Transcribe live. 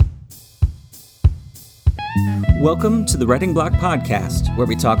Welcome to the Writing Block Podcast, where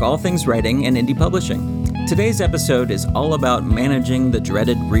we talk all things writing and indie publishing. Today's episode is all about managing the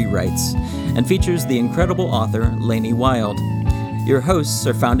dreaded rewrites and features the incredible author Lainey Wild. Your hosts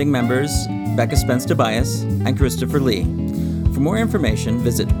are founding members Becca Spence-Tobias and Christopher Lee. For more information,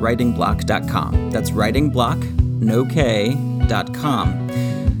 visit writingblock.com. That's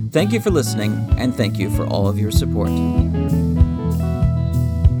writingblock.com. Thank you for listening, and thank you for all of your support.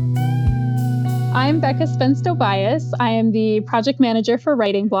 I'm Becca Spence-Tobias. I am the project manager for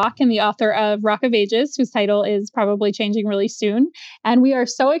Writing Block and the author of Rock of Ages, whose title is probably changing really soon. And we are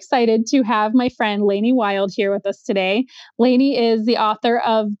so excited to have my friend Lainey Wild here with us today. Lainey is the author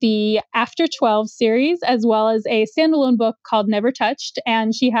of the After 12 series, as well as a standalone book called Never Touched.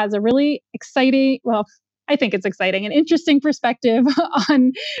 And she has a really exciting, I think it's exciting, an interesting perspective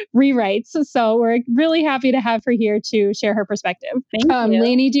on rewrites. So we're really happy to have her here to share her perspective. Thank you.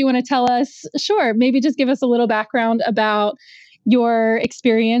 Lainey, do you want to tell us? Sure. Maybe just give us a little background about your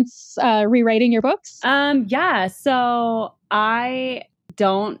experience rewriting your books. So I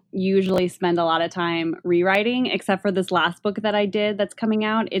don't usually spend a lot of time rewriting, except for this last book that I did that's coming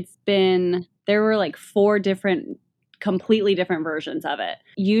out. There were like 4 completely different versions of it.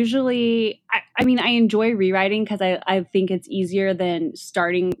 Usually, I enjoy rewriting because I think it's easier than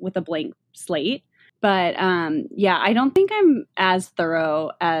starting with a blank slate. But I don't think I'm as thorough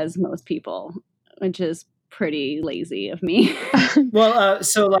as most people, which is pretty lazy of me. Well,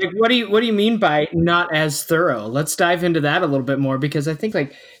 so what do you mean by not as thorough? Let's dive into that a little bit more, because I think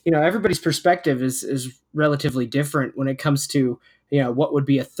everybody's perspective is relatively different when it comes to what would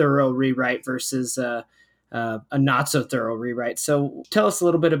be a thorough rewrite versus a not so thorough rewrite. So tell us a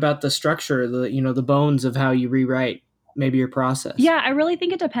little bit about the structure, the bones of how you rewrite, maybe your process. Yeah, I really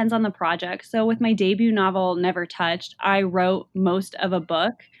think it depends on the project. So with my debut novel, Never Touched, I wrote most of a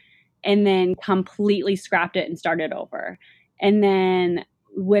book and then completely scrapped it and started over. And then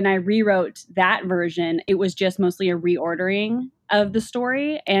when I rewrote that version, it was just mostly a reordering of the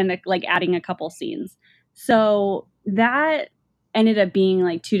story and like adding a couple scenes. So that ended up being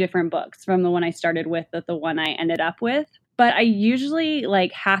like 2 different books from the one I started with to the one I ended up with. But I usually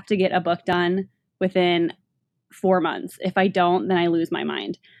have to get a book done within 4 months. If I don't, then I lose my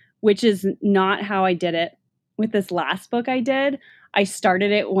mind, which is not how I did it with this last book I did. I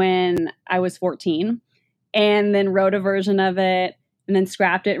started it when I was 14 and then wrote a version of it and then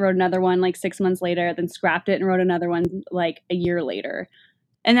scrapped it and wrote another one 6 months later, then scrapped it and wrote another one a year later.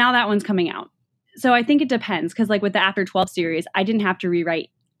 And now that one's coming out. So I think it depends, because with the After 12 series, I didn't have to rewrite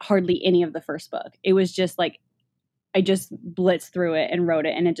hardly any of the first book. It was just I just blitzed through it and wrote it,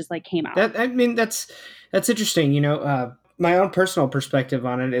 and it just came out. That's interesting. My own personal perspective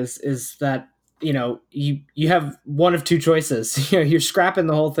on it is that you have one of 2 choices. You're scrapping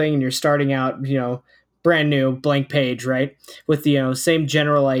the whole thing and you're starting out brand new blank page, right, with the same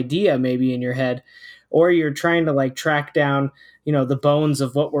general idea maybe in your head, or you're trying to track down the bones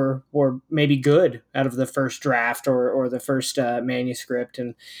of what were maybe good out of the first draft or the first manuscript,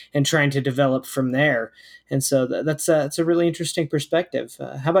 and trying to develop from there. And so that's a really interesting perspective.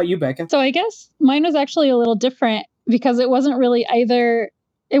 How about you, Becca? So I guess mine was actually a little different, because it wasn't really either.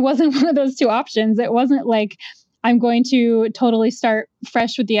 It wasn't one of those 2 options. It wasn't I'm going to totally start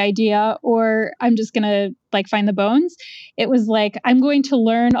fresh with the idea, or I'm just going to find the bones. It was I'm going to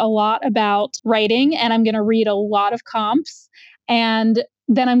learn a lot about writing, and I'm going to read a lot of comps, and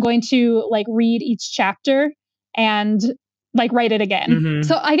then I'm going to read each chapter and write it again. Mm-hmm.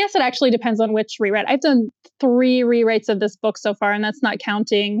 So I guess it actually depends on which rewrite. I've done 3 rewrites of this book so far, and that's not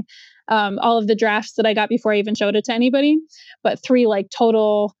counting all of the drafts that I got before I even showed it to anybody, but 3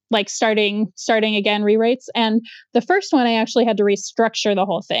 total starting again rewrites. And the first one I actually had to restructure the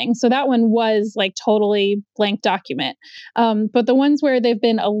whole thing. So that one was totally blank document. But the ones where they've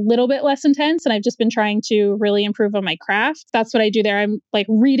been a little bit less intense and I've just been trying to really improve on my craft, that's what I do there. I'm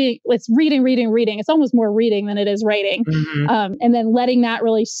reading. It's reading. It's almost more reading than it is writing. Mm-hmm. And then letting that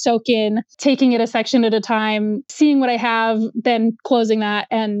really soak in, taking it a section at a time, seeing what I have, then closing that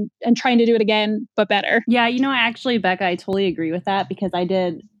and trying to do it again, but better. Yeah, actually, Becca, I totally agree with that, because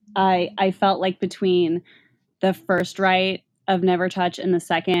I felt between the first write of Never Touch and the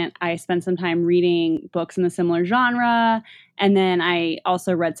second, I spent some time reading books in the similar genre. And then I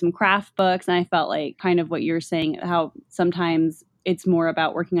also read some craft books, and I felt kind of what you're saying, how sometimes it's more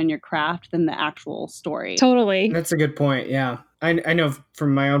about working on your craft than the actual story. Totally. That's a good point. Yeah. I know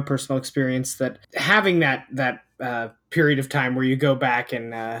from my own personal experience that having that period of time where you go back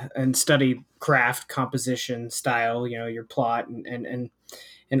and study craft, composition, style, your plot and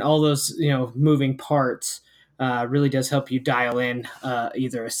all those, moving parts, really does help you dial in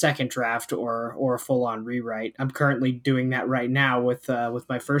either a second draft or a full-on rewrite. I'm currently doing that right now with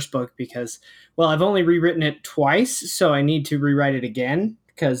my first book because, well, I've only rewritten it twice, so I need to rewrite it again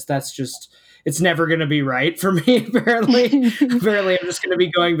because that's just, it's never going to be right for me. Apparently, I'm just going to be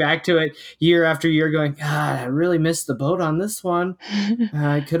going back to it year after year, going, God, I really missed the boat on this one.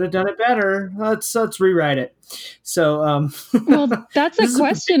 I could have done it better. Let's rewrite it. So, well, that's a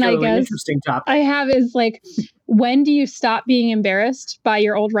question, I guess. Interesting topic. I have is like, when do you stop being embarrassed by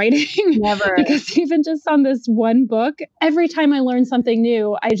your old writing? Never. Because even just on this one book, every time I learn something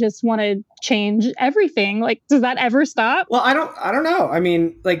new, I just want to change everything. Like, does that ever stop? Well, I don't know. I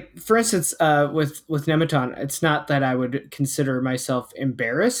mean, like, for instance, with Nemeton, it's not that I would consider myself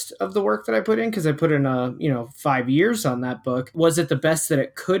embarrassed of the work that I put in, because I put in 5 years on that book. Was it the best that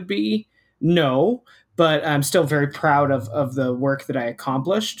it could be? No, but I'm still very proud of the work that I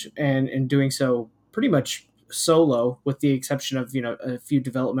accomplished, and in doing so pretty much solo, with the exception of a few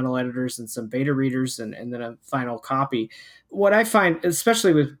developmental editors and some beta readers, and then a final copy. What I find,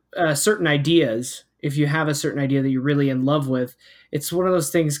 especially with certain ideas, if you have a certain idea that you're really in love with, it's one of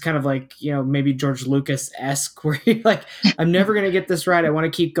those things kind of like, maybe George Lucas-esque, where you're like, I'm never going to get this right. I want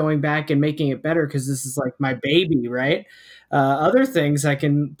to keep going back and making it better because this is like my baby, right? Other things I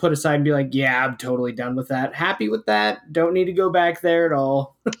can put aside and be like, yeah, I'm totally done with that. Happy with that. Don't need to go back there at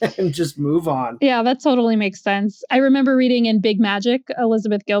all and just move on. Yeah, that totally makes sense. I remember reading in Big Magic,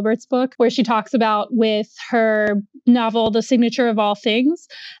 Elizabeth Gilbert's book, where she talks about with her novel, The Signature of All Things,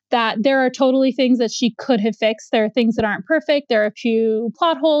 that there are totally things that she could have fixed. There are things that aren't perfect. There are a few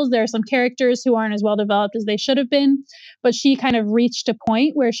plot holes. There are some characters who aren't as well developed as they should have been. But she kind of reached a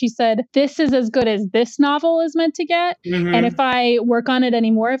point where she said, this is as good as this novel is meant to get. Mm-hmm. And if I work on it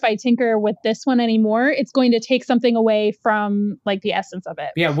anymore, if I tinker with this one anymore, it's going to take something away from like the essence of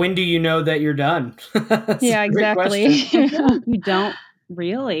it. Yeah. When do you know that you're done? Yeah, exactly. You don't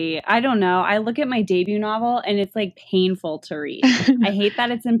really. I don't know. I look at my debut novel and it's like painful to read. I hate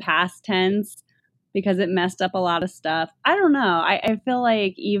that it's in past tense because it messed up a lot of stuff. I don't know. I feel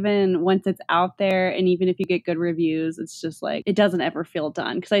like even once it's out there, and even if you get good reviews, it's just like, it doesn't ever feel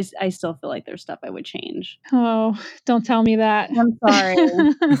done, because I still feel like there's stuff I would change. Oh, don't tell me that. I'm sorry.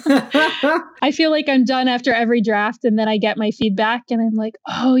 I feel like I'm done after every draft, and then I get my feedback and I'm like,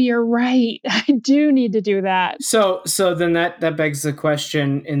 oh, you're right. I do need to do that. So then that begs the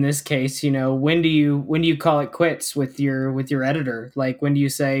question in this case, when do you call it quits with your editor? Like, when do you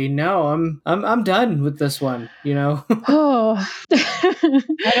say, no, I'm done with this one, Oh,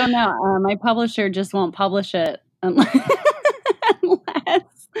 I don't know. My publisher just won't publish it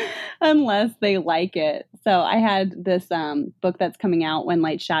unless they like it. So I had this book that's coming out, When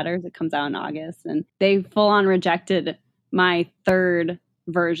Light Shatters. It comes out in August, and they full on rejected my third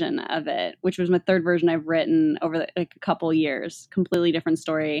version of it, which was my third version I've written over a couple years. Completely different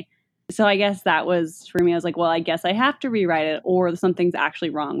story. So I guess that was, for me, I was like, well, I guess I have to rewrite it, or something's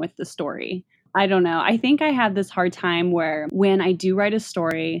actually wrong with the story. I don't know. I think I had this hard time where when I do write a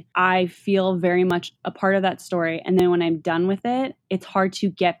story, I feel very much a part of that story. And then when I'm done with it, it's hard to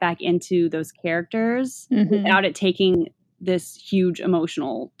get back into those characters without it taking this huge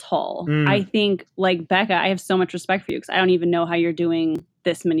emotional toll. I think, like Becca, I have so much respect for you, because I don't even know how you're doing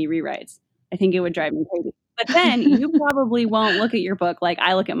this many rewrites. I think it would drive me crazy. But then you probably won't look at your book like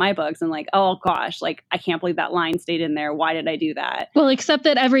I look at my books and like, oh gosh, like I can't believe that line stayed in there. Why did I do that? Well, except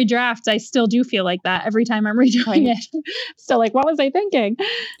that every draft, I still do feel like that every time I'm redoing it. Still like, what was I thinking?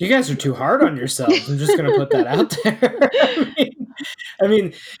 You guys are too hard on yourselves. I'm just going to put that out there. I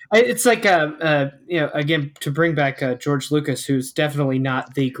mean, it's like, again, to bring back George Lucas, who's definitely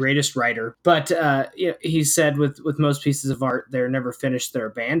not the greatest writer, but he said with most pieces of art, they're never finished, they're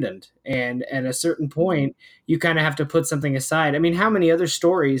abandoned. And at a certain point, you kind of have to put something aside. I mean, how many other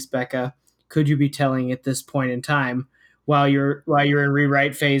stories, Becca, could you be telling at this point in time while you're in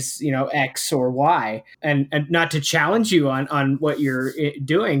rewrite phase, X or Y? And not to challenge you on what you're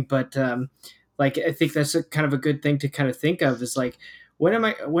doing, but like, I think that's a kind of a good thing to kind of think of, is like, when am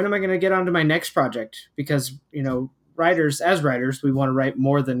I going to get onto my next project? Because, as writers, we want to write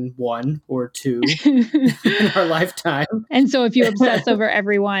more than one or two in our lifetime. And so if you obsess over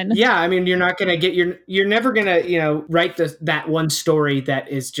every one. Yeah. I mean, you're not going to get, you're never going to, write that one story that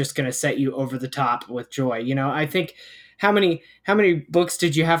is just going to set you over the top with joy. I think, how many books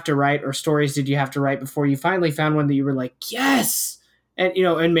did you have to write, or stories did you have to write before you finally found one that you were like, yes? And,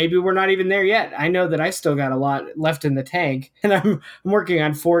 and maybe we're not even there yet. I know that I still got a lot left in the tank, and I'm working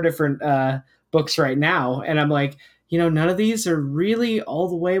on 4 different books right now. And I'm like, none of these are really all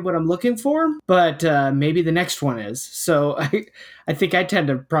the way what I'm looking for, but maybe the next one is. So I think I tend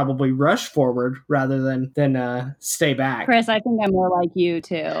to probably rush forward rather than stay back. Chris, I think I'm more like you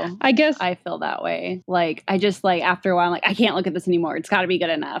too. I guess I feel that way. Like, I just like after a while, I'm like, I can't look at this anymore. It's got to be good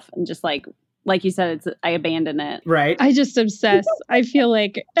enough. And just like you said, I abandon it. Right. I just obsess. I feel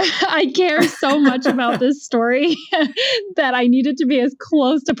like I care so much about this story that I need it to be as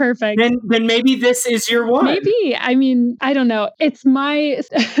close to perfect. Then maybe this is your one. Maybe. I mean, I don't know. It's my...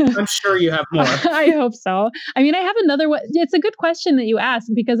 I'm sure you have more. I hope so. I mean, I have another one. It's a good question that you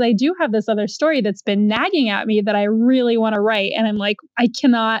asked, because I do have this other story that's been nagging at me that I really want to write. And I'm like, I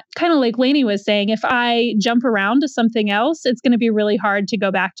cannot, kind of like Lainey was saying, if I jump around to something else, it's going to be really hard to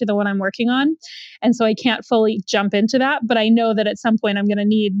go back to the one I'm working on. And so I can't fully jump into that, but I know that at some point I'm going to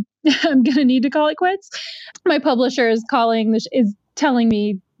need to call it quits. My publisher is telling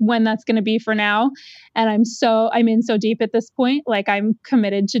me when that's going to be for now. And I'm in so deep at this point, like I'm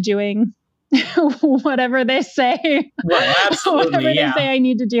committed to doing whatever they say. Well, absolutely, whatever they say I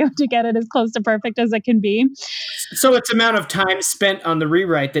need to do to get it as close to perfect as it can be. So it's amount of time spent on the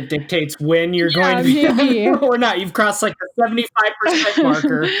rewrite that dictates when you're going to be maybe. done or not. You've crossed like the 75%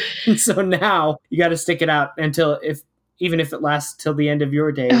 marker. And so now you got to stick it out even if it lasts till the end of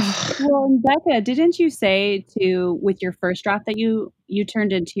your days. Well, Becca, didn't you say with your first draft that you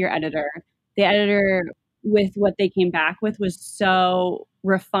turned into your editor, the editor with what they came back with was so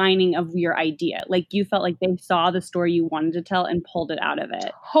refining of your idea. Like you felt like they saw the story you wanted to tell and pulled it out of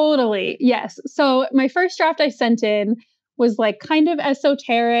it. Totally. Yes. So my first draft I sent in was like kind of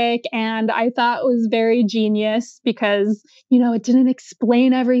esoteric, and I thought was very genius because, it didn't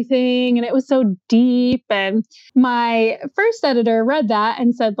explain everything and it was so deep. And my first editor read that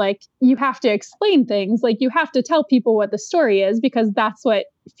and said, like, you have to explain things. Like you have to tell people what the story is, because that's what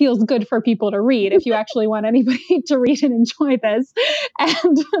feels good for people to read if you actually want anybody to read and enjoy this.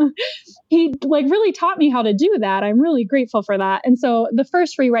 And he like really taught me how to do that. I'm really grateful for that. And so the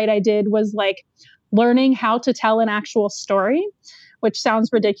first rewrite I did was like learning how to tell an actual story, which sounds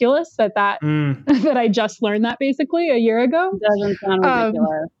ridiculous that I just learned that basically a year ago. Doesn't sound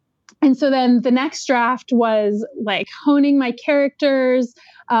ridiculous. And so then the next draft was like honing my characters,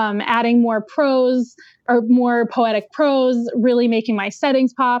 adding more prose or more poetic prose, really making my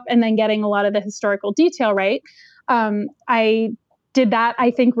settings pop, and then getting a lot of the historical detail right. I did that,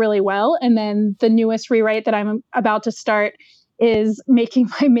 I think, really well. And then the newest rewrite that I'm about to start is making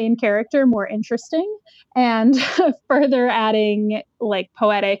my main character more interesting and further adding like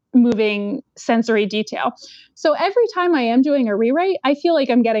poetic, moving sensory detail. So every time I am doing a rewrite, I feel like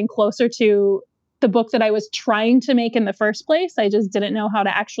I'm getting closer to the book that I was trying to make in the first place. I just didn't know how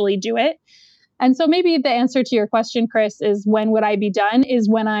to actually do it. And so maybe the answer to your question, Chris, is when would I be done is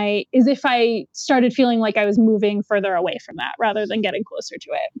if I started feeling like I was moving further away from that rather than getting closer to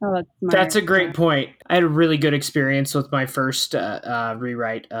it. Oh, that's smart. That's a great point. I had a really good experience with my first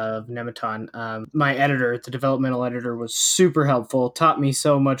rewrite of Nemeton. My editor, the developmental editor, was super helpful, taught me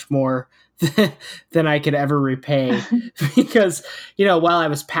so much more than I could ever repay because, while I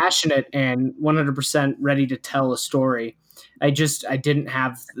was passionate and 100% ready to tell a story, I didn't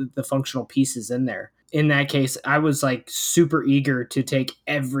have the functional pieces in there. In that case, I was like super eager to take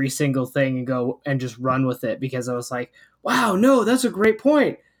every single thing and go and just run with it because I was like, wow, no, that's a great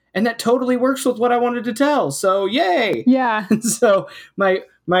point. And that totally works with what I wanted to tell. So yay. Yeah. And so my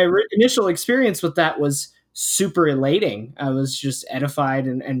initial experience with that was super elating. I was just edified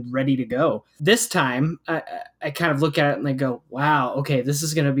and ready to go. This time I kind of look at it and I go, wow, okay, this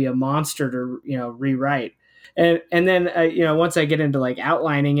is going to be a monster to, rewrite. And then, once I get into like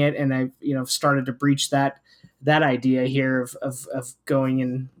outlining it and I've, started to breach that idea here of going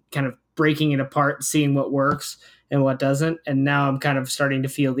and kind of breaking it apart, seeing what works and what doesn't. And now I'm kind of starting to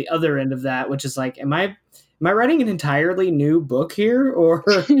feel the other end of that, which is like, am I writing an entirely new book here or?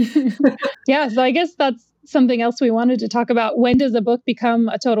 Yeah. So I guess that's something else we wanted to talk about. When does a book become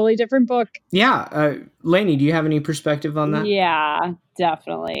a totally different book? Yeah. Lainey, do you have any perspective on that? Yeah,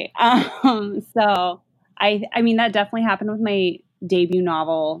 definitely. So I mean, that definitely happened with my debut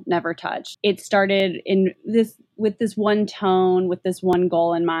novel, Never Touched. It started with this one tone, with this one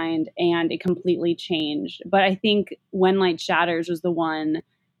goal in mind, and it completely changed. But I think When Light Shatters was the one.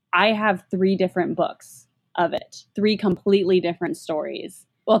 I have 3 different books of it, 3 completely different stories.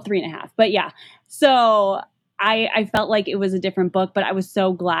 Well, 3.5, but yeah. So I felt like it was a different book, but I was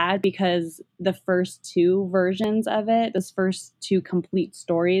so glad because the first 2 versions of it, those first 2 complete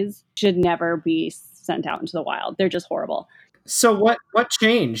stories, should never be sent out into the wild. They're just horrible. So what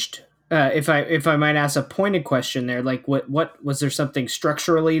changed? if I might ask a pointed question there, like what was there something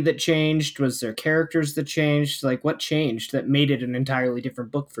structurally that changed? Was there characters that changed? Like what changed that made it an entirely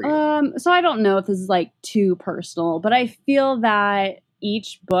different book for you? So I don't know if this is like too personal, but I feel that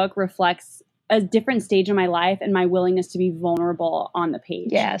each book reflects a different stage of my life and my willingness to be vulnerable on the page.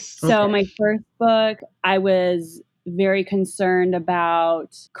 Yes. So my first book, I was very concerned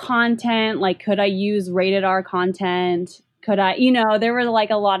about content. Like, could I use rated R content? Could I, there were like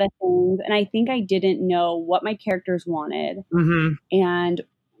a lot of things. And I think I didn't know what my characters wanted and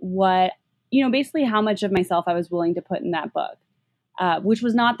what, basically how much of myself I was willing to put in that book. Which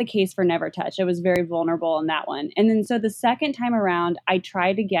was not the case for Never Touch. I was very vulnerable in that one. And then so the second time around, I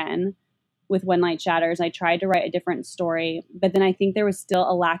tried again with When Light Shatters. I tried to write a different story, but then I think there was still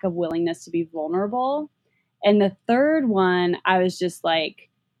a lack of willingness to be vulnerable. And the third one, I was just like,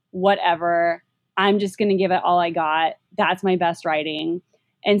 whatever, I'm just going to give it all I got. That's my best writing.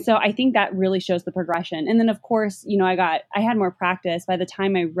 And so I think that really shows the progression. And then of course, I had more practice. By the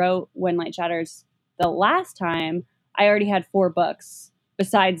time I wrote When Light Shatters the last time, I already had 4 books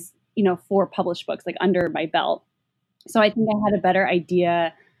besides, 4 published books like under my belt. So I think I had a better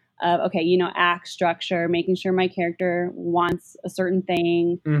idea of, okay, act structure, making sure my character wants a certain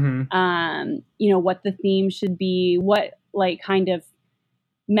thing, what the theme should be, what like kind of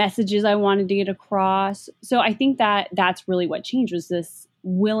messages I wanted to get across. So I think that that's really what changed, was this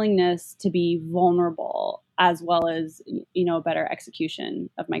willingness to be vulnerable as well as, a better execution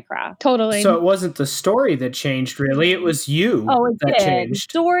of my craft. Totally. So it wasn't the story that changed, really. It was you that changed.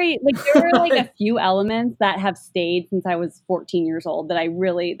 Story, like there were like a few elements that have stayed since I was 14 years old that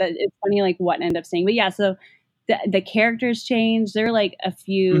it's funny like what ended up staying. But yeah, so the characters changed. There are like a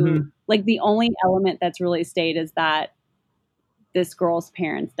few, like the only element that's really stayed is that this girl's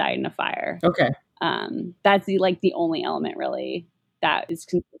parents died in a fire. Okay. That's the only element really that is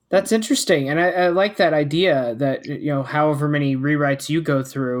consistent. That's interesting. And I like that idea that, however many rewrites you go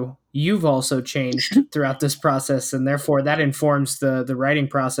through, you've also changed throughout this process. And therefore that informs the writing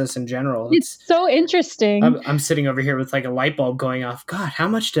process in general. It's so interesting. I'm sitting over here with like a light bulb going off. God, how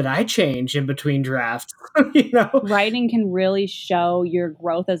much did I change in between drafts? Writing can really show your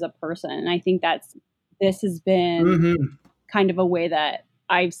growth as a person. And I think this has been kind of a way that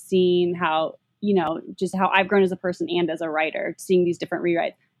I've seen how, just how I've grown as a person and as a writer, seeing these different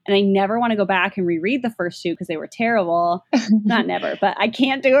rewrites. And I never want to go back and reread the first 2 because they were terrible. Not never, but I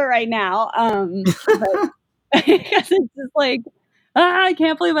can't do it right now. Because it's just like, I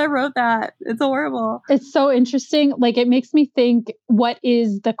can't believe I wrote that. It's horrible. It's so interesting. Like, it makes me think, what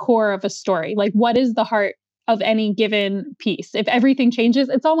is the core of a story? Like, what is the heart of any given piece? If everything changes,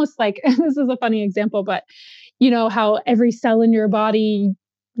 it's almost like, this is a funny example, but how every cell in your body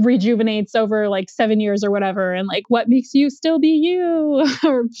rejuvenates over like 7 years or whatever, and like what makes you still be you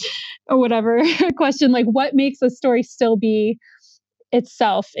or whatever question, like what makes a story still be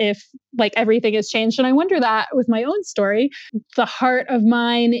itself if like everything has changed. And I wonder that with my own story, the heart of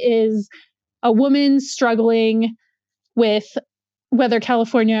mine is a woman struggling with whether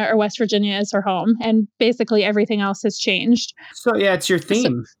California or West Virginia is her home, and basically everything else has changed. So yeah, it's your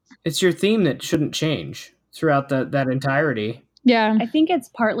theme. It's your theme that shouldn't change throughout that entirety. Yeah. I think it's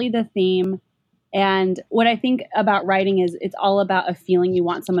partly the theme. And what I think about writing is it's all about a feeling you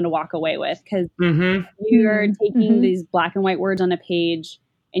want someone to walk away with, because you're taking these black and white words on a page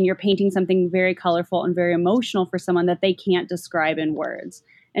and you're painting something very colorful and very emotional for someone that they can't describe in words.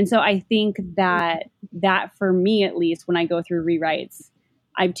 And so I think that for me, at least when I go through rewrites,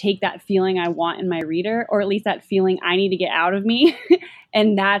 I take that feeling I want in my reader, or at least that feeling I need to get out of me.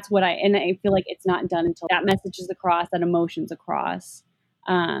 And that's what I feel like it's not done until that message is across, that emotion's across.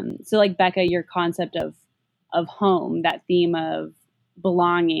 So like Becca, your concept of home, that theme of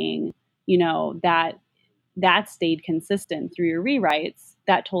belonging, that stayed consistent through your rewrites.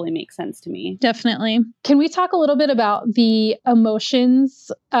 That totally makes sense to me. Definitely. Can we talk a little bit about the emotions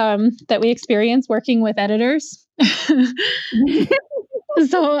that we experience working with editors?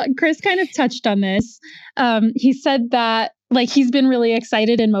 So Chris kind of touched on this. He said that like he's been really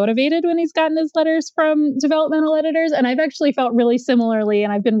excited and motivated when he's gotten his letters from developmental editors. And I've actually felt really similarly.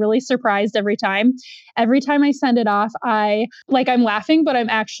 And I've been really surprised every time. Every time I send it off, I'm laughing, but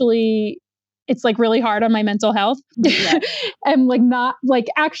it's like really hard on my mental health. Yeah. I'm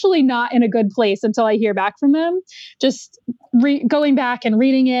actually not in a good place until I hear back from them. Just going back and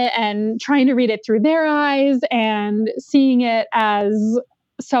reading it and trying to read it through their eyes and seeing it as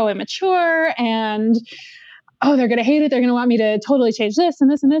so immature and, oh, they're going to hate it. They're going to want me to totally change this and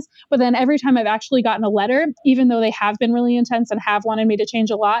this and this. But then every time I've actually gotten a letter, even though they have been really intense and have wanted me to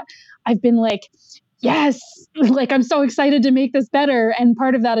change a lot, I've been like, yes, like I'm so excited to make this better. And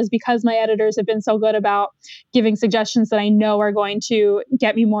part of that is because my editors have been so good about giving suggestions that I know are going to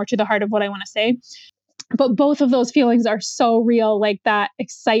get me more to the heart of what I want to say. But both of those feelings are so real, like that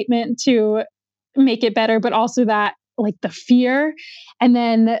excitement to make it better, but also that like the fear. And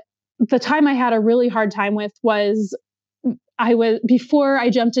then the time I had a really hard time with was before I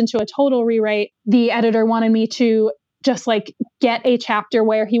jumped into a total rewrite, the editor wanted me to just like get a chapter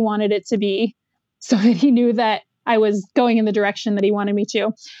where he wanted it to be so that he knew that I was going in the direction that he wanted me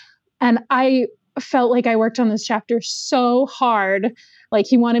to. And I felt like I worked on this chapter so hard. Like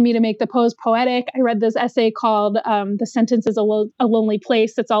he wanted me to make the prose poetic. I read this essay called The Sentence is a Lonely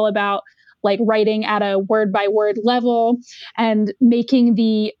Place. It's all about like writing at a word by word level and making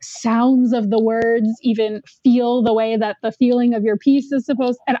the sounds of the words even feel the way that the feeling of your piece is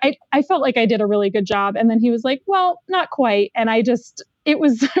supposed. And I felt like I did a really good job. And then he was like, well, not quite. And it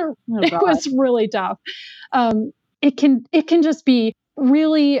was, it was really tough. It can just be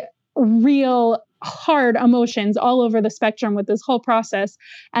really real hard emotions all over the spectrum with this whole process.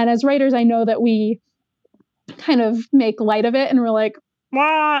 And as writers, I know that we kind of make light of it and we're like,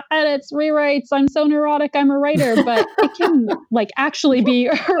 edits, rewrites, I'm so neurotic, I'm a writer, but it can like actually be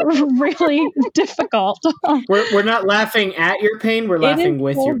really difficult. We're not laughing at your pain, we're laughing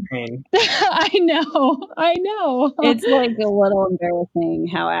with your pain. I know. It's like a little embarrassing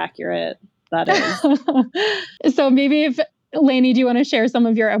how accurate that is. So maybe if Lainey, do you want to share some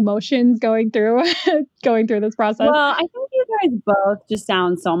of your emotions going through this process? Well, I think you guys both just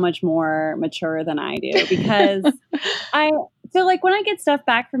sound so much more mature than I do because so like when I get stuff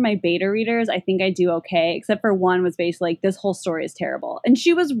back from my beta readers, I think I do okay, except for one was basically like, this whole story is terrible. And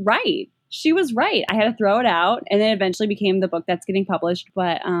she was right. I had to throw it out and then eventually became the book that's getting published.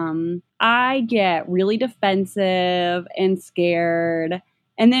 But I get really defensive and scared.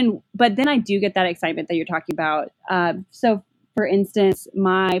 But then I do get that excitement that you're talking about. So for instance,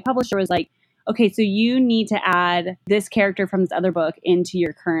 my publisher was like, okay, so you need to add this character from this other book into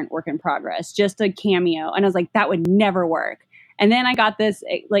your current work in progress, just a cameo. And I was like, that would never work. And then I got this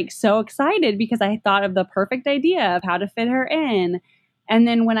like so excited because I thought of the perfect idea of how to fit her in. And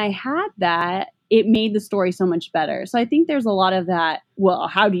then when I had that, it made the story so much better. So I think there's a lot of that. Well,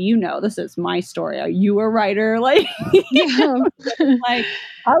 how do you know this is my story? Are you a writer? Like, like,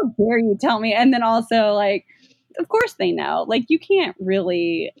 how dare you tell me? And then also like, of course they know. Like you can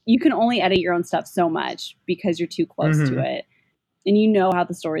only edit your own stuff so much because you're too close to it. And you know how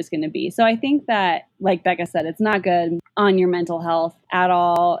the story is going to be. So I think that, like Becca said, it's not good on your mental health at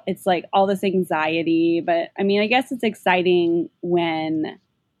all. It's like all this anxiety. But I mean, I guess it's exciting when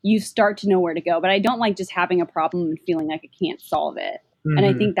you start to know where to go. But I don't like just having a problem and feeling like I can't solve it. And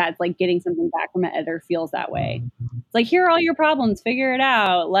I think that's like getting something back from an editor feels that way. It's like, here are all your problems, figure it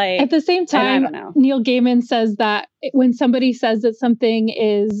out. Like at the same time, Neil Gaiman says that when somebody says that something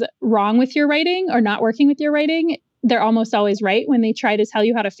is wrong with your writing or not working with your writing, they're almost always right. When they try to tell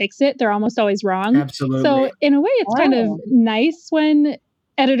you how to fix it, they're almost always wrong. Absolutely. So in a way, it's kind of nice when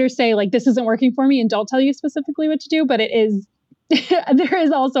editors say like, this isn't working for me and don't tell you specifically what to do, but it is. There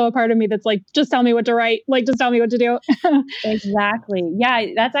is also a part of me that's like, just tell me what to write. Like, just tell me what to do. Exactly. Yeah,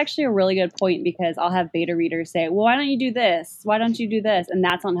 that's actually a really good point because I'll have beta readers say, well, why don't you do this? Why don't you do this? And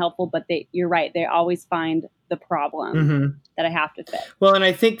that's unhelpful, but you're right. They always find the problem that I have to fix. Well, and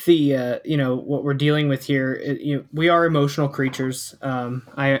I think what we're dealing with here, we are emotional creatures.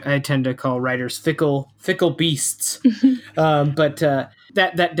 I tend to call writers fickle beasts. But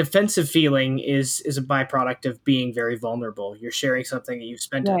that defensive feeling is a byproduct of being very vulnerable. You're sharing something that you've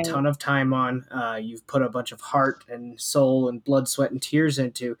spent a ton of time on. You've put a bunch of heart and soul and blood, sweat, and tears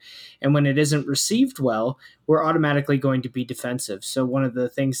into. And when it isn't received well, we're automatically going to be defensive. So one of the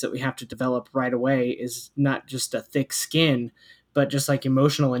things that we have to develop right away is not just a thick skin, but just like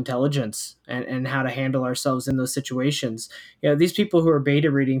emotional intelligence and how to handle ourselves in those situations. These people who are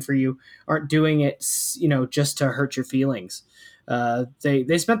beta reading for you aren't doing it, just to hurt your feelings.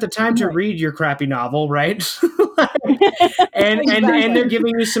 They spent the time to read your crappy novel, right? and they're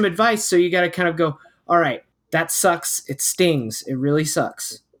giving you some advice. So you got to kind of go, all right, that sucks. It stings. It really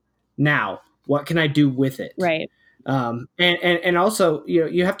sucks. Now, what can I do with it? Right. And also,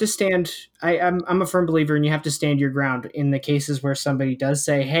 you have to stand. I'm a firm believer, and you have to stand your ground in the cases where somebody does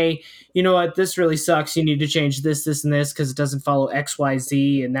say, "Hey, you know what? This really sucks. You need to change this, this, and this because it doesn't follow X, Y,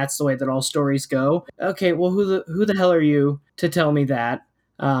 Z, and that's the way that all stories go." Okay, well, who the hell are you to tell me that?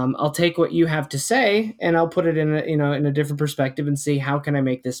 I'll take what you have to say, and I'll put it in a different perspective and see how can I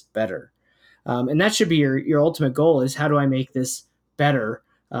make this better. And that should be your ultimate goal: is how do I make this better?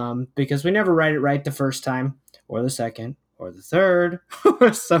 Because we never write it right the first time, or the second, or the third,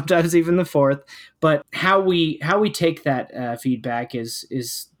 or sometimes even the fourth. But how we take that feedback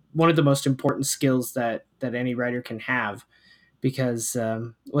is one of the most important skills that any writer can have, because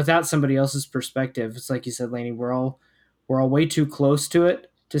without somebody else's perspective, it's like you said, Lainey, we're all way too close to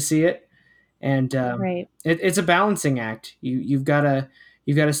it to see it, and Right. it's a balancing act. You've got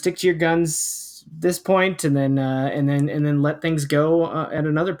to stick to your guns this point, and then let things go at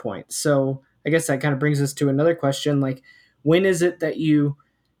another point. So I guess that kind of brings us to another question, like, when is it that you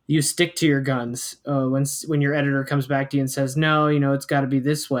stick to your guns, when your editor comes back to you and says, no, it's got to be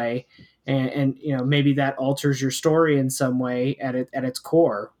this way, and maybe that alters your story in some way at its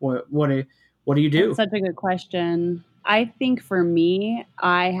core. What do you do? That's such a good question. I think for me,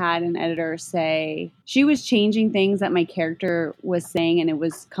 I had an editor say she was changing things that my character was saying, and it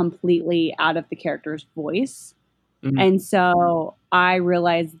was completely out of the character's voice. Mm-hmm. And so I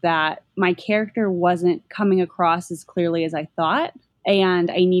realized that my character wasn't coming across as clearly as I thought,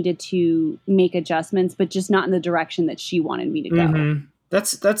 and I needed to make adjustments, but just not in the direction that she wanted me to go. Mm-hmm.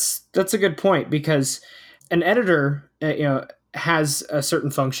 That's a good point, because an editor, has a certain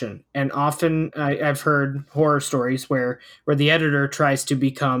function, and often I've heard horror stories where the editor tries to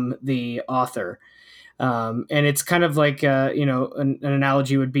become the author, and it's kind of like an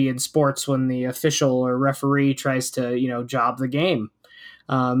analogy would be in sports when the official or referee tries to job the game.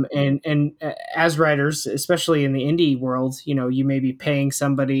 And as writers, especially in the indie world, you may be paying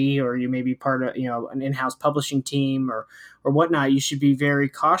somebody, or you may be part of an in-house publishing team or whatnot. You should be very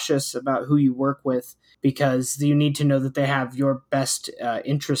cautious about who you work with, because you need to know that they have your best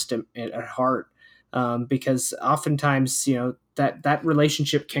interest at heart. Because oftentimes, that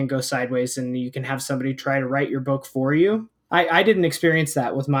relationship can go sideways, and you can have somebody try to write your book for you. I didn't experience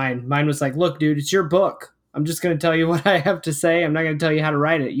that with mine. Mine was like, look, dude, it's your book. I'm just going to tell you what I have to say. I'm not going to tell you how to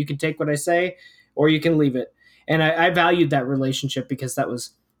write it. You can take what I say, or you can leave it. And I valued that relationship, because that was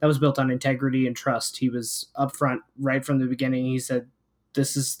built on integrity and trust. He was upfront right from the beginning. He said,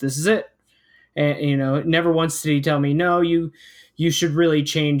 this is it. And, never once did he tell me, no, you should really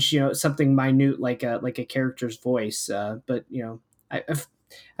change, something minute, like a character's voice. But, I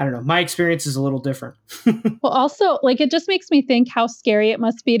don't know. My experience is a little different. Well, also, like, it just makes me think how scary it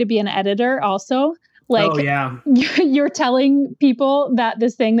must be to be an editor also. Like, oh, yeah. You're telling people that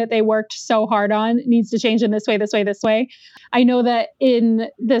this thing that they worked so hard on needs to change in this way, this way, this way. I know that in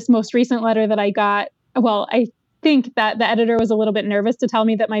this most recent letter that I got, well, I think that the editor was a little bit nervous to tell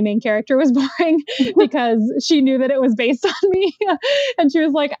me that my main character was boring because she knew that it was based on me. And she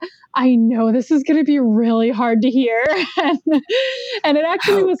was like, I know this is going to be really hard to hear. And it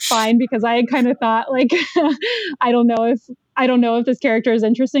actually was fine, because I had kind of thought, like, I don't know if this character is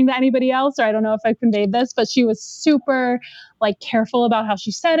interesting to anybody else, or I don't know if I've conveyed this, but she was super careful about how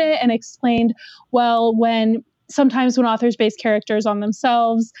she said it, and explained, well, sometimes when authors base characters on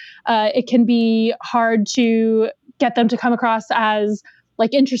themselves, it can be hard to get them to come across as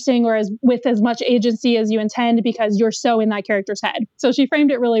interesting, or with as much agency as you intend, because you're so in that character's head. So she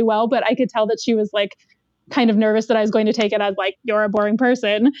framed it really well, but I could tell that she was kind of nervous that I was going to take it as you're a boring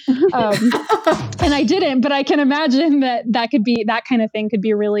person. And I didn't, but I can imagine that kind of thing could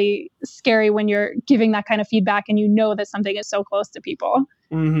be really scary when you're giving that kind of feedback and that something is so close to people.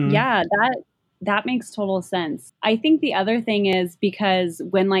 Mm-hmm. Yeah, that makes total sense. I think the other thing is, because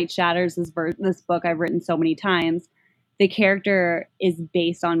When Light Shatters, this book I've written so many times, the character is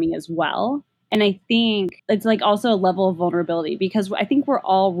based on me as well. And I think it's also a level of vulnerability, because I think we're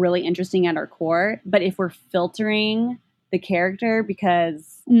all really interesting at our core. But if we're filtering the character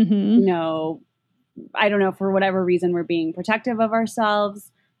because, I don't know, for whatever reason, we're being protective of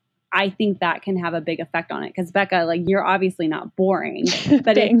ourselves, I think that can have a big effect on it. Because Becca, you're obviously not boring,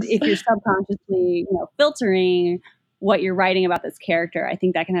 but if you're subconsciously, filtering what you're writing about this character, I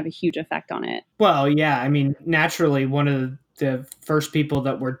think that can have a huge effect on it. Well, yeah. I mean, naturally, one of the first people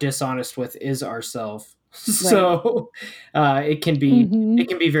that we're dishonest with is ourselves. Right. So it can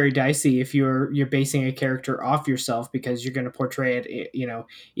be very dicey if you're basing a character off yourself, because you're going to portray it,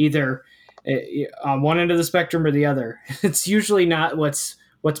 either on one end of the spectrum or the other. It's usually not what's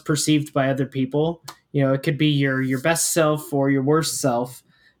perceived by other people. It could be your best self or your worst self,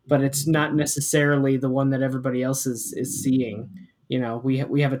 but it's not necessarily the one that everybody else is seeing. We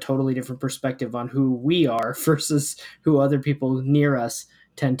have a totally different perspective on who we are versus who other people near us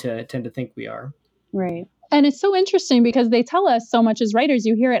tend to think we are. Right. And it's so interesting, because they tell us so much as writers.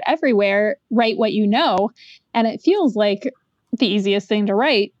 You hear it everywhere: write what you know. And it feels like the easiest thing to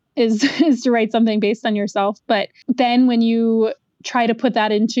write is to write something based on yourself. But then when you try to put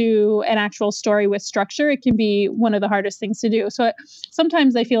that into an actual story with structure, it can be one of the hardest things to do. So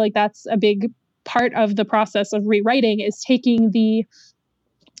sometimes I feel like that's a big part of the process of rewriting is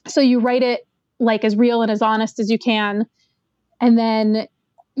so you write it like as real and as honest as you can. And then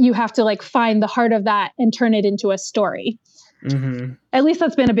you have to like find the heart of that and turn it into a story. Mm-hmm. At least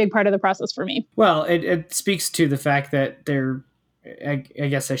that's been a big part of the process for me. Well, it speaks to the fact that I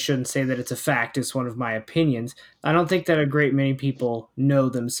guess I shouldn't say that it's a fact. It's one of my opinions. I don't think that a great many people know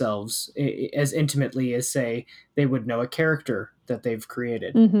themselves as intimately as, say, they would know a character that they've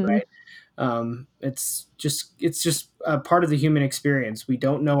created, right? It's just a part of the human experience. We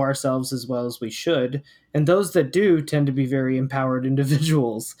don't know ourselves as well as we should, and those that do tend to be very empowered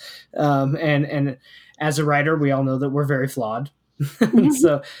individuals. And as a writer, we all know that we're very flawed.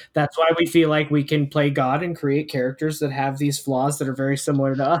 So that's why we feel like we can play God and create characters that have these flaws that are very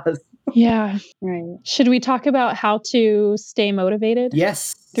similar to us. Yeah. Right. Should we talk about how to stay motivated?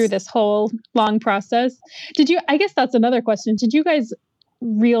 Yes. Through this whole long process? I guess that's another question. Did you guys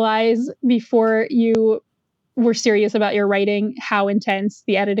realize before you were serious about your writing how intense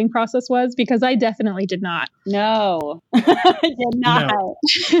the editing process was? Because I definitely did not. No, I did not.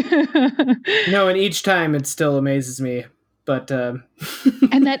 No, and each time it still amazes me. But and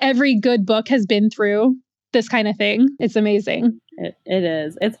that every good book has been through this kind of thing. It's amazing. It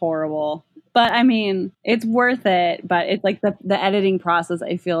is. It's horrible. But I mean, it's worth it. But it's like the editing process,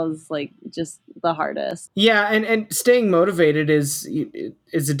 I feel, is like just the hardest. Yeah, and staying motivated is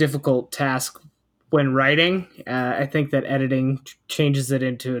a difficult task when writing. I think that editing changes it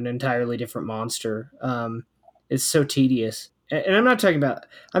into an entirely different monster. It's so tedious. And I'm talking about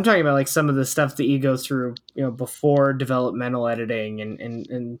like some of the stuff that you go through, before developmental editing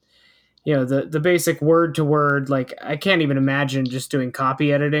and the basic word to word. Like, I can't even imagine just doing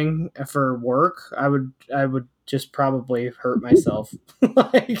copy editing for work. I would just probably hurt myself.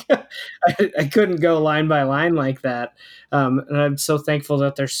 Like, I couldn't go line by line like that. And I'm so thankful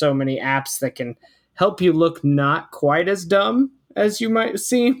that there's so many apps that can help you look not quite as dumb as you might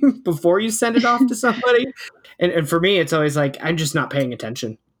seem before you send it off to somebody. And for me, it's always like, I'm just not paying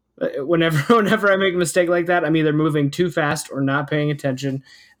attention. Whenever I make a mistake like that, I'm either moving too fast or not paying attention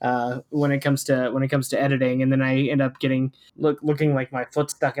when it comes to editing, and then I end up looking like my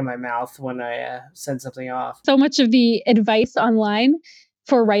foot stuck in my mouth when I send something off. So much of the advice online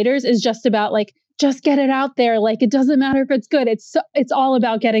for writers is just about like, just get it out there. Like, it doesn't matter if it's good. It's all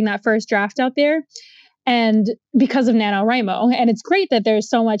about getting that first draft out there. And because of NaNoWriMo, and it's great that there's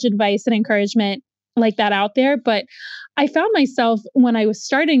so much advice and encouragement like that out there. But I found myself, when I was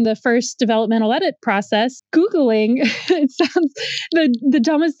starting the first developmental edit process, Googling, it sounds the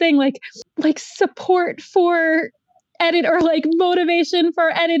dumbest thing, like support for edit, or like motivation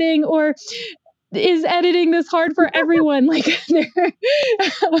for editing, or is editing this hard for everyone? Like,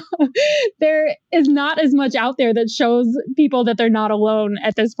 there is not as much out there that shows people that they're not alone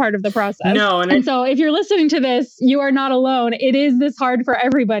at this part of the process. No, and so if you're listening to this, you are not alone. It is this hard for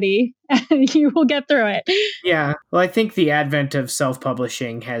everybody, and you will get through it. Yeah. Well, I think the advent of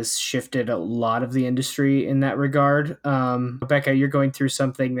self-publishing has shifted a lot of the industry in that regard. Becca, you're going through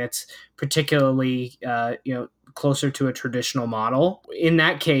something that's particularly, closer to a traditional model. In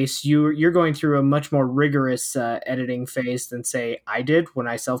that case, you're going through a much more rigorous editing phase than, say, I did when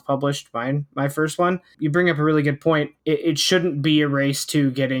I self-published my first one. You bring up a really good point. It shouldn't be a race to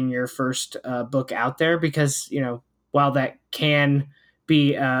getting your first book out there, because, while that can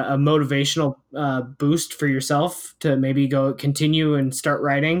be a motivational boost for yourself to maybe go continue and start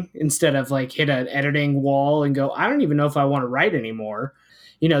writing, instead of like hit an editing wall and go, I don't even know if I want to write anymore.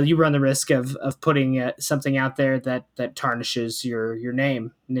 You run the risk of putting something out there that tarnishes your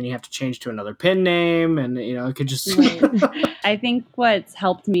name, and then you have to change to another pen name, and it could just. I think what's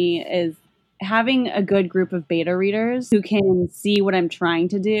helped me is having a good group of beta readers who can see what I'm trying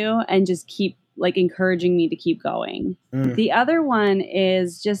to do and just keep like encouraging me to keep going. The other one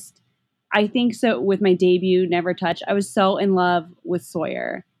is just, I think so with my debut, Never Touch, I was so in love with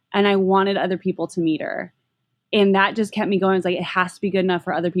Sawyer, and I wanted other people to meet her. And that just kept me going. It's like, it has to be good enough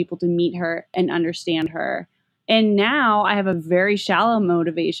for other people to meet her and understand her. And now I have a very shallow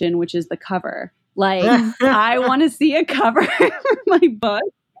motivation, which is the cover. Like, I want to see a cover for my book.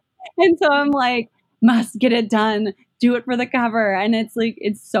 And so I'm like, must get it done. Do it for the cover. And it's like,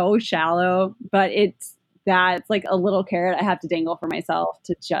 it's so shallow, but it's like a little carrot I have to dangle for myself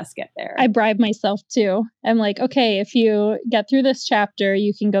to just get there. I bribe myself too. I'm like, okay, if you get through this chapter,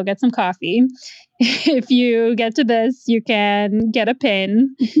 you can go get some coffee. if you get to this, you can get a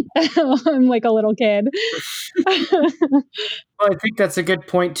pin. I'm like a little kid. Well, I think that's a good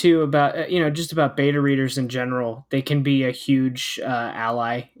point too about just about beta readers in general. They can be a huge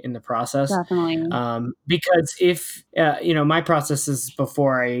ally in the process. Definitely. Because if my process is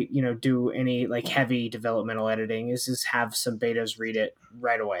before I do any like heavy developmental editing is just have some betas read it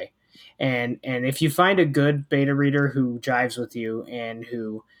right away, and if you find a good beta reader who jives with you and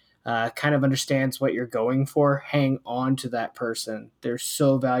who kind of understands what you're going for, hang on to that person. They're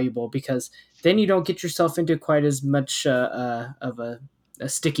so valuable because then you don't get yourself into quite as much of a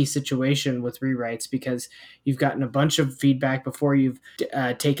sticky situation with rewrites because you've gotten a bunch of feedback before you've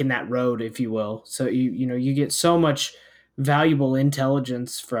taken that road, if you will. So you get so much valuable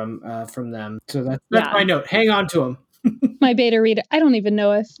intelligence from them. So that's my note. Hang on to them. My beta reader, I don't even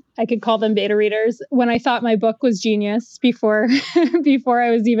know if I could call them beta readers. When I thought my book was genius before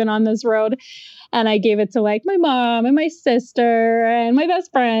I was even on this road, and I gave it to like my mom and my sister and my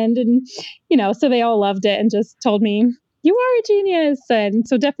best friend, and so they all loved it and just told me, you are a genius. And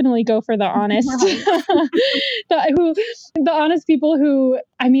so definitely go for the honest, the honest people who,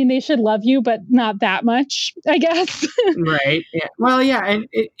 I mean, they should love you, but not that much, I guess. Right. Yeah. Well, yeah. And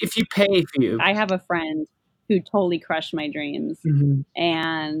if you pay for you, I have a friend who totally crushed my dreams. Mm-hmm.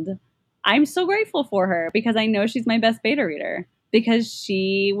 And I'm so grateful for her because I know she's my best beta reader because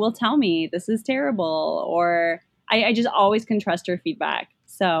she will tell me this is terrible, or I just always can trust her feedback.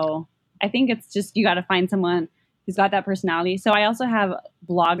 So I think it's just, you got to find someone who's got that personality. So I also have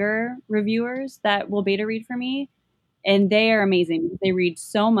blogger reviewers that will beta read for me, and they are amazing. They read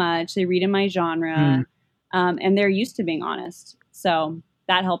so much. They read in my genre, and they're used to being honest. So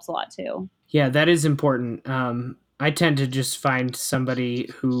that helps a lot too. Yeah, that is important. I tend to just find somebody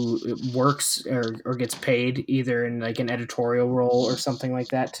who works or gets paid either in like an editorial role or something like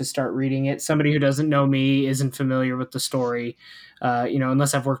that to start reading it. Somebody who doesn't know me, isn't familiar with the story,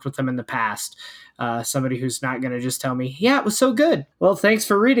 unless I've worked with them in the past. Somebody who's not going to just tell me, yeah, it was so good. Well, thanks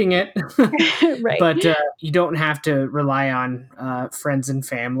for reading it. Right. But you don't have to rely on friends and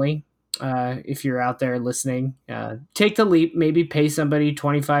family. If you're out there listening, take the leap, maybe pay somebody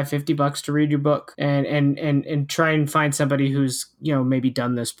 $25-$50 to read your book and try and find somebody who's, maybe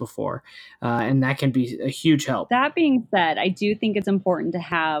done this before. And that can be a huge help. That being said, I do think it's important to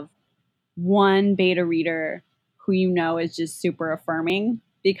have one beta reader who is just super affirming,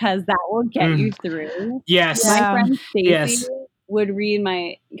 because that will get you through. Yes. My friend Stacy would read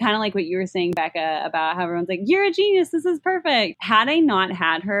my, kind of like what you were saying, Becca, about how everyone's like, you're a genius, this is perfect. Had I not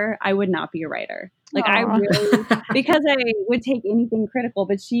had her, I would not be a writer. Like, I really, because I would take anything critical,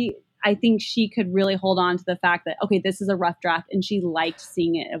 but I think she could really hold on to the fact that, okay, this is a rough draft, and she liked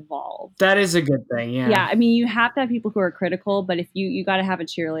seeing it evolve. That is a good thing, yeah. Yeah, I mean, you have to have people who are critical, but if you got to have a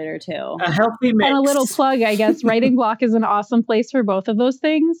cheerleader too. A healthy mix. And a little plug, I guess, Writing Block is an awesome place for both of those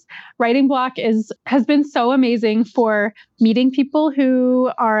things. Writing Block has been so amazing for meeting people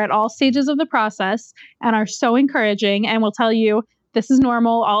who are at all stages of the process and are so encouraging and will tell you, this is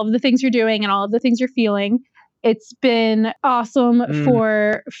normal, all of the things you're doing and all of the things you're feeling. It's been awesome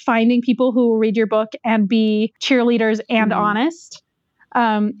for finding people who will read your book and be cheerleaders and honest.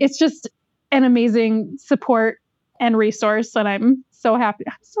 It's just an amazing support and resource, and I'm so happy.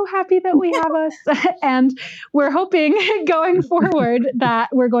 I'm so happy that we have us, and we're hoping going forward that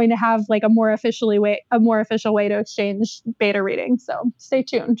we're going to have like a more official way to exchange beta reading. So stay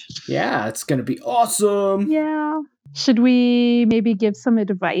tuned. Yeah, it's going to be awesome. Yeah. Should we maybe give some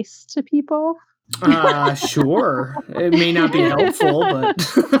advice to people? Sure. It may not be helpful, but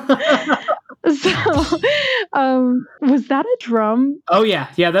so was that a drum? Oh yeah,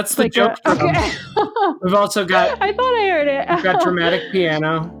 that's the joke drum. Okay. We've also got, I thought I heard it. We've got dramatic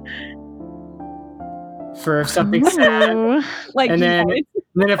piano for something sad. Like, and then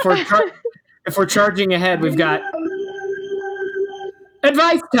if we're charging ahead, we've got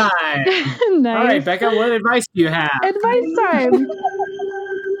advice time. Nice. All right, Becca, what advice do you have? Advice time.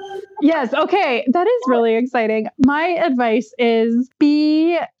 Yes. Okay. That is really exciting. My advice is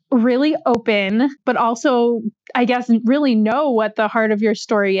be really open, but also, I guess, really know what the heart of your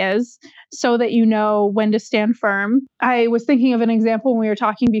story is so that you know when to stand firm. I was thinking of an example when we were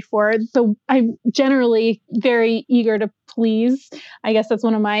talking before. I'm generally very eager to please. I guess that's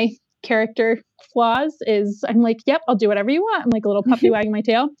one of my character flaws is I'm like, yep, I'll do whatever you want. I'm like a little puppy wagging my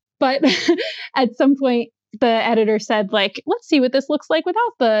tail. But at some point, the editor said, like, let's see what this looks like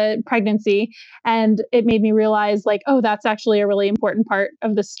without the pregnancy. And it made me realize, like, oh, that's actually a really important part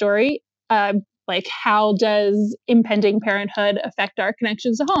of the story. Like, how does impending parenthood affect our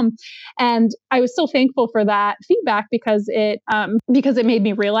connections to home? And I was so thankful for that feedback because it made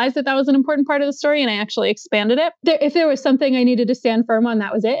me realize that was an important part of the story, and I actually expanded it. If there was something I needed to stand firm on,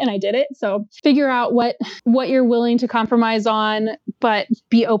 that was it, and I did it. So figure out what you're willing to compromise on, but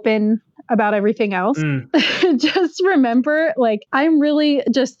be open about everything else. Just remember, like, I'm really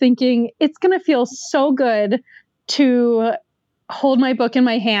just thinking it's going to feel so good to hold my book in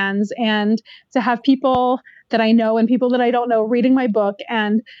my hands and to have people that I know and people that I don't know reading my book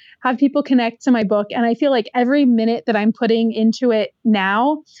and have people connect to my book. And I feel like every minute that I'm putting into it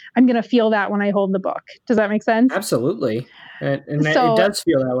now, I'm going to feel that when I hold the book. Does that make sense? Absolutely. And it does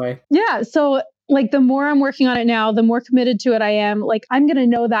feel that way. Yeah. So like, the more I'm working on it now, the more committed to it I am. Like, I'm going to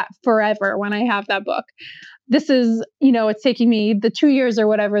know that forever when I have that book. This is, it's taking me the 2 years or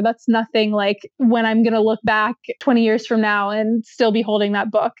whatever. That's nothing like when I'm going to look back 20 years from now and still be holding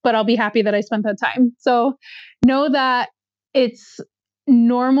that book, but I'll be happy that I spent that time. So know that it's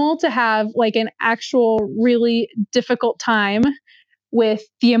normal to have like an actual really difficult time with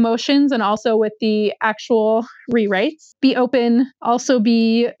the emotions and also with the actual rewrites. Be open, also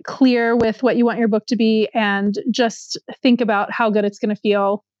be clear with what you want your book to be, and just think about how good it's going to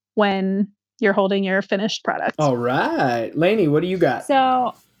feel when you're holding your finished product. All right. Lainey, what do you got?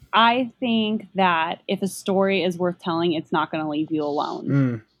 So I think that if a story is worth telling, it's not going to leave you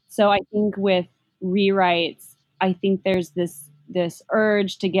alone. So I think with rewrites, I think there's this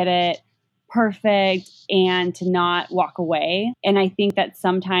urge to get it perfect and to not walk away. And I think that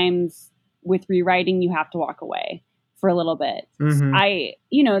sometimes with rewriting, you have to walk away for a little bit.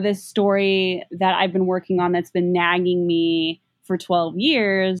 This story that I've been working on that's been nagging me for 12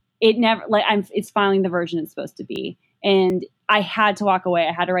 years, it's finally the version it's supposed to be. And I had to walk away.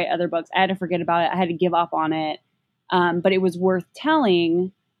 I had to write other books. I had to forget about it. I had to give up on it. But it was worth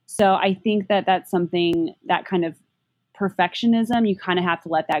telling. So I think that that's something, that kind of perfectionism, you kind of have to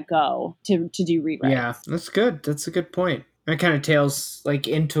let that go to do rewrites. Yeah, that's good. That's a good point. That kind of tails like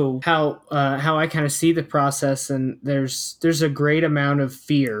into how I kind of see the process, and there's a great amount of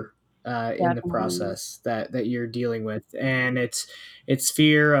fear in the process that you're dealing with, and it's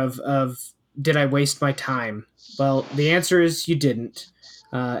fear of did I waste my time? Well, the answer is you didn't.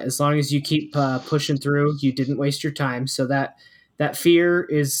 As long as you keep pushing through, you didn't waste your time. So that fear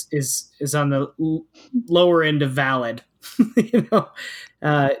is on the lower end of valid.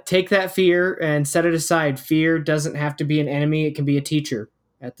 Take that fear and set it aside. Fear doesn't have to be an enemy; it can be a teacher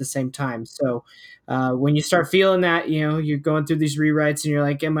at the same time. So when you start feeling that, you're going through these rewrites and you're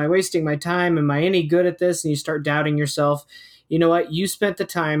like, am I wasting my time? Am I any good at this? And you start doubting yourself. You know what? You spent the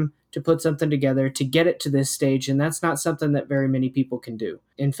time to put something together to get it to this stage, and that's not something that very many people can do.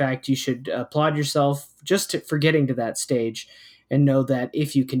 In fact, you should applaud yourself just for getting to that stage, and know that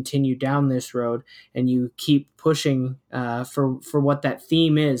if you continue down this road and you keep pushing for what that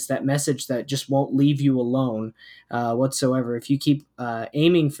theme is, that message that just won't leave you alone whatsoever, if you keep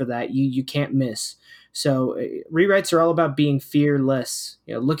aiming for that, you can't miss. So rewrites are all about being fearless,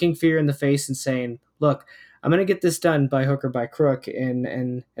 looking fear in the face and saying, look, I'm going to get this done by hook or by crook,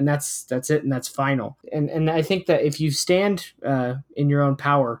 and that's it, and that's final. And I think that if you stand in your own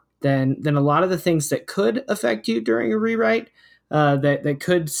power, then a lot of the things that could affect you during a rewrite, that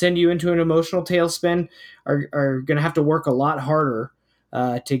could send you into an emotional tailspin, are going to have to work a lot harder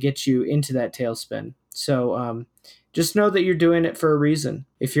to get you into that tailspin. So just know that you're doing it for a reason.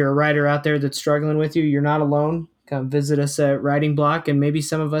 If you're a writer out there that's struggling with you, you're not alone. Come visit us at Writing Block, and maybe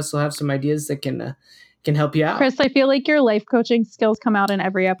some of us will have some ideas that can help you out. Chris, I feel like your life coaching skills come out in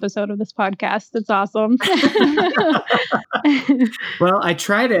every episode of this podcast. It's awesome. Well, I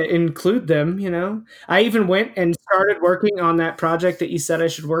try to include them, I even went and started working on that project that you said I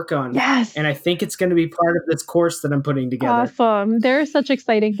should work on. Yes. And I think it's going to be part of this course that I'm putting together. Awesome. There are such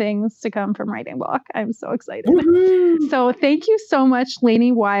exciting things to come from Writing Block. I'm so excited. Woo-hoo! So thank you so much,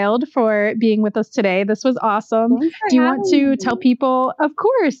 Lainey Wild, for being with us today. This was awesome. Do you want to tell people, of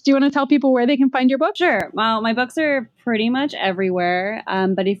course, do you want to tell people where they can find your book? Sure. Well, my books are pretty much everywhere.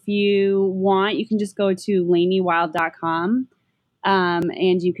 But if you want, you can just go to LaineyWild.com.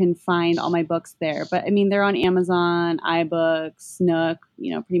 And you can find all my books there. But I mean, they're on Amazon, iBooks, Nook,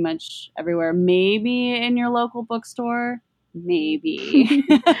 pretty much everywhere. Maybe in your local bookstore. Maybe.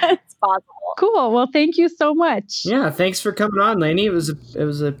 It's possible. Cool. Well, thank you so much. Yeah, thanks for coming on, Lainey. It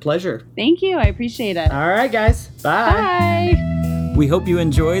was a pleasure. Thank you. I appreciate it. All right, guys. Bye. Bye. We hope you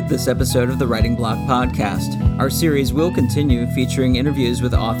enjoyed this episode of the Writing Block Podcast. Our series will continue featuring interviews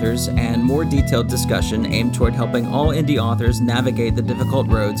with authors and more detailed discussion aimed toward helping all indie authors navigate the difficult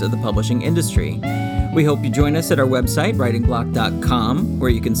roads of the publishing industry. We hope you join us at our website, writingblock.com, where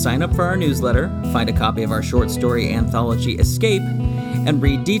you can sign up for our newsletter, find a copy of our short story anthology Escape, and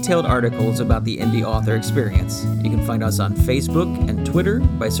read detailed articles about the indie author experience. You can find us on Facebook and Twitter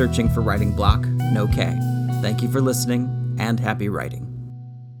by searching for Writing Block, no K. Thank you for listening, and happy writing.